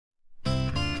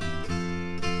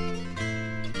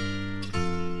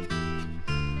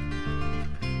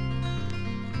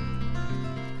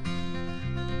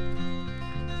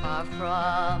Far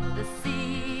from the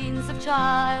scenes of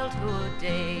childhood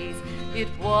days, it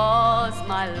was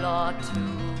my lot to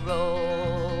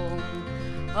roam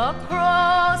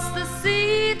across the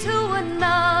sea to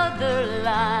another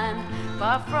land,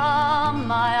 far from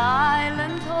my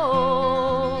island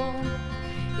home.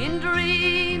 In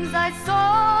dreams I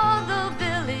saw the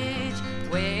village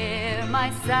where my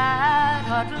sad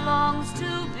heart longs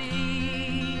to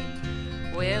be,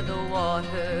 where the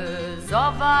waters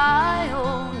of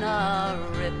Iona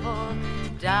ripple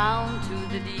down to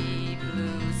the deep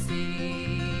blue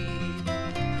sea.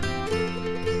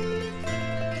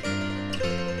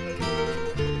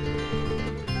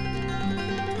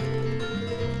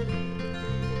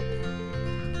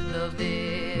 The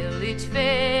village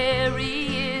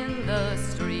ferry in the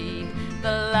stream,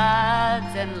 the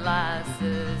lads and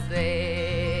lasses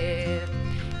there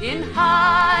in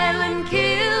Highland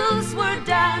kilts were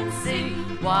dancing,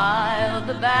 while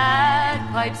the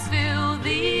bagpipes filled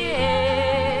the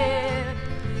air,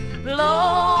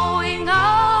 blowing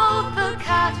out the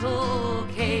cattle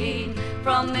cane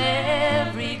from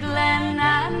every glen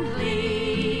and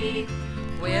lea,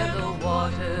 where the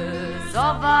waters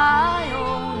of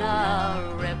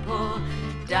Iona ripple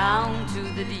down to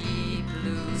the deep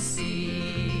blue sea.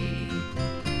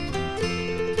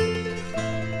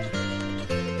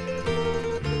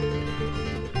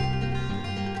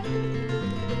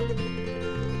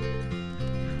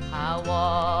 How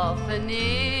often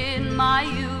in my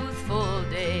youthful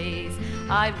days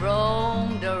I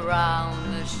roamed around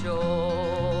the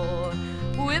shore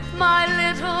with my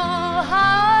little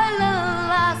Highland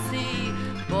lassie,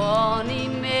 Bonnie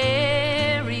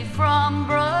Mary from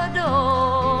Breton.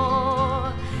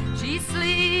 She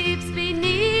sleeps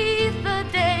beneath the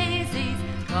daisies,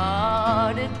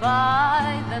 guarded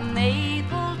by the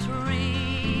maple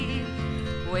tree,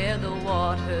 where the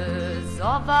waters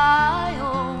of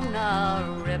Iona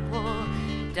ripple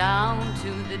down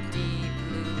to the deep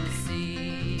blue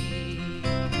sea.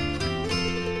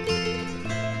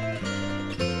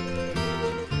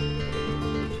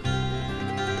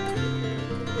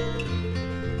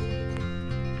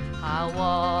 How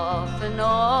often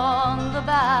on the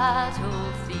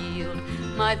battlefield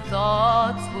my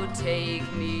thoughts would take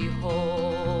me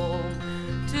home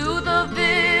to the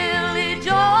village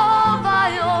of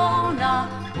Iona,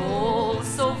 oh,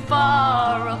 so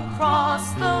far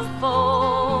across the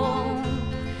foam.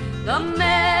 The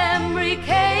memory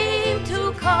came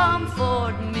to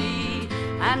comfort me,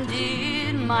 and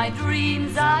in my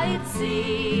dreams I'd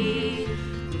see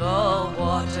the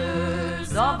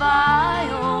waters of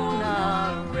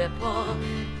Iona ripple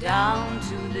down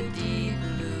to the deep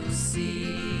blue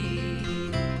sea.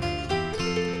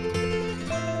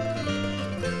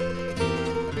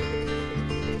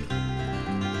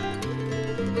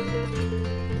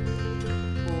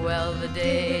 Well, the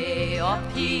day of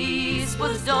peace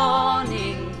was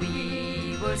dawning,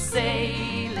 we were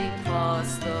sailing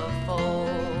across the foam.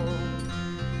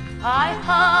 I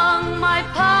hung my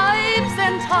pipes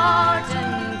and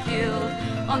tartan kilt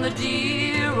on the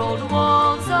dear old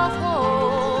walls of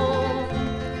home.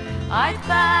 I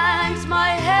thanked my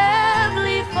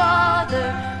Heavenly Father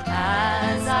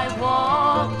as I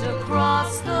walked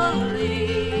across the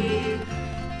lea,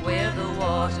 where the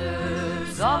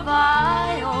waters of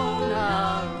Iona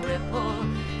ripple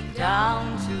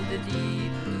down to the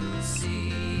deep blue sea.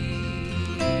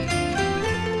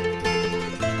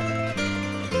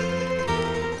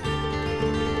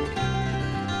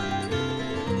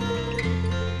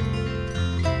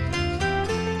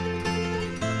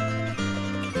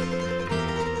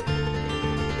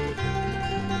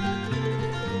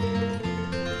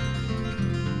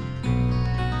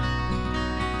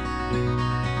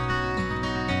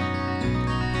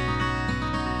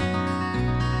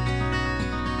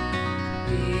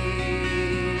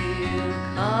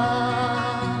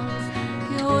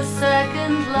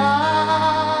 Second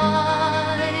life,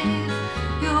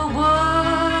 your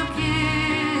work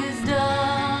is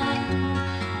done,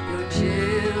 your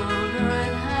children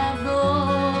have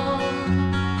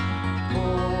gone.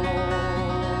 Oh,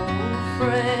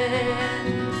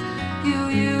 friends you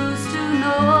used to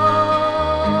know,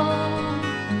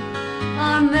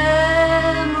 are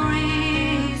memories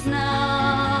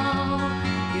now.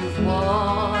 You've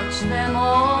watched them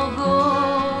all go,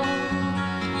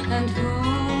 and who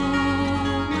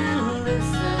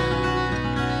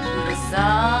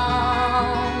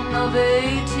sound of a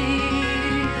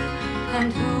tear, and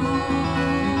who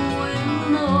will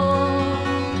know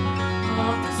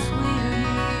of the sweet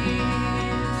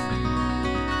years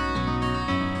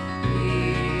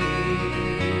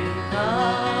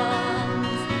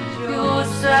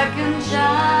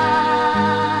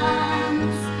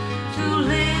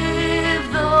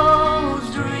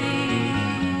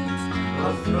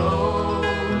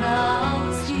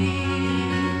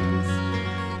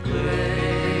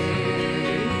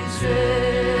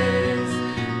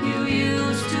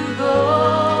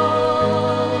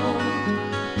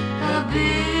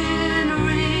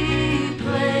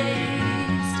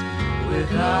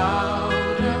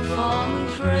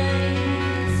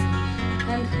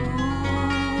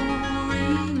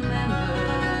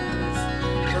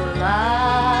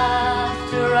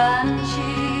laughter and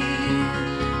cheer.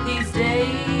 These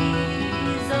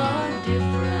days are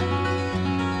different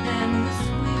than the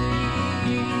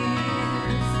sweeter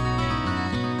years.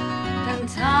 And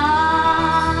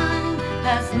time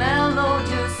has mellowed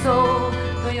your soul,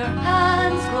 though your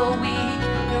hands grow weak,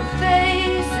 your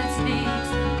face it speaks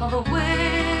of the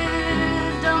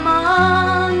wisdom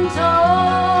untold.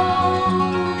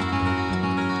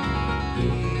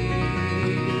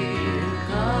 Here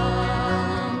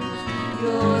comes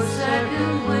your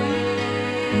second wind,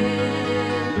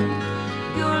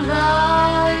 your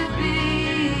life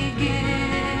begins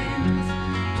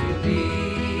to be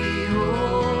your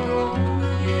own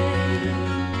again.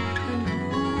 And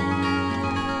who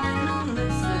will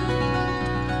listen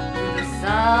to the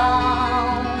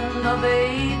sound of a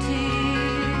tear?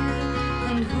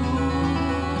 And who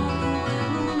will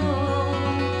know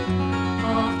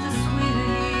of the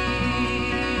sweeter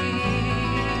years?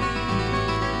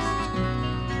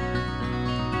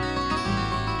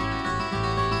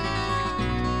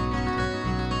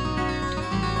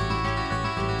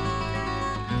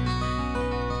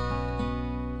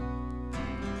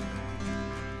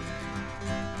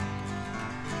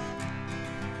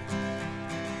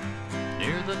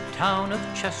 Near the town of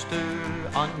Chester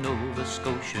on Nova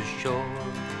Scotia's shore,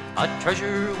 a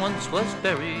treasure once was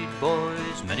buried,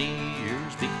 boys, many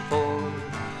years before.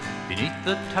 Beneath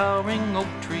the towering oak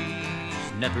trees,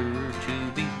 never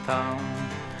to be found,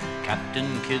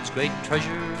 Captain Kidd's great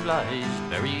treasure lies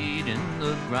buried in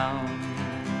the ground.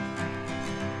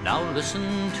 Now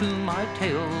listen to my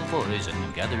tale, boys,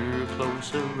 and gather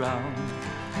close around,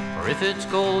 for if it's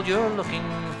gold you're looking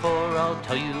for, I'll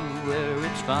tell you where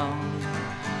it's found.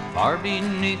 Far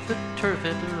beneath the turf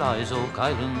it lies, Oak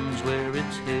Island's where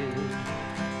it's hid,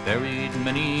 buried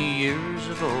many years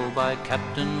ago by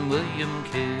Captain William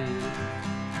Kidd.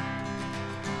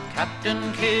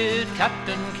 Captain Kidd,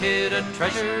 a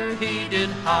treasure he did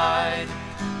hide,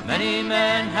 many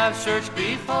men have searched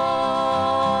before.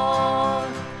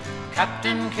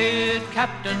 Captain Kidd,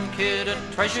 a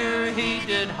treasure he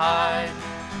did hide,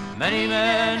 many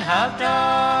men have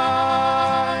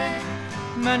died,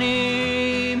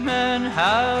 many men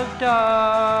have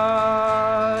died.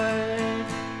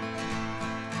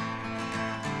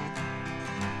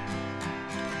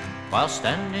 While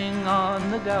standing on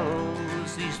the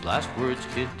gallows, these last words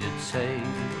Kidd did say,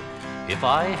 if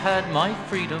I had my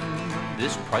freedom,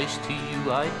 this price to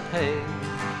you I'd pay.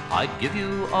 I'd give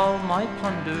you all my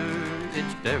plunder,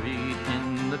 it's buried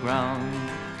in the ground,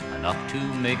 enough to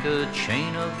make a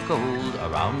chain of gold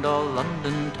around all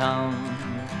London town.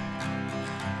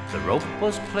 The rope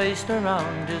was placed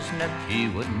around his neck, he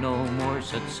would no more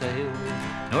set sail,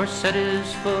 nor set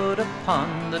his foot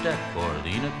upon the deck or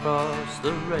lean across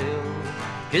the rail.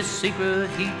 His secret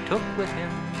he took with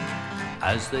him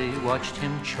as they watched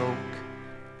him choke.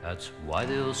 That's why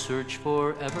they'll search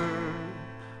forever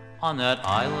on that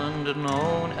island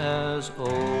known as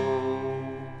O.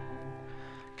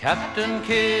 Captain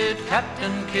Kidd,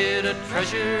 a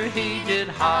treasure he did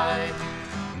hide,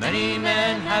 many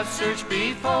men have searched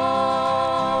before.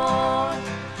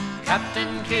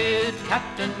 Captain Kidd,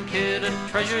 a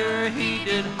treasure he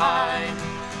did hide,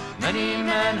 many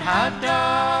men have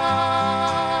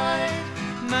died,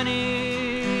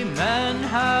 many men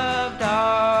have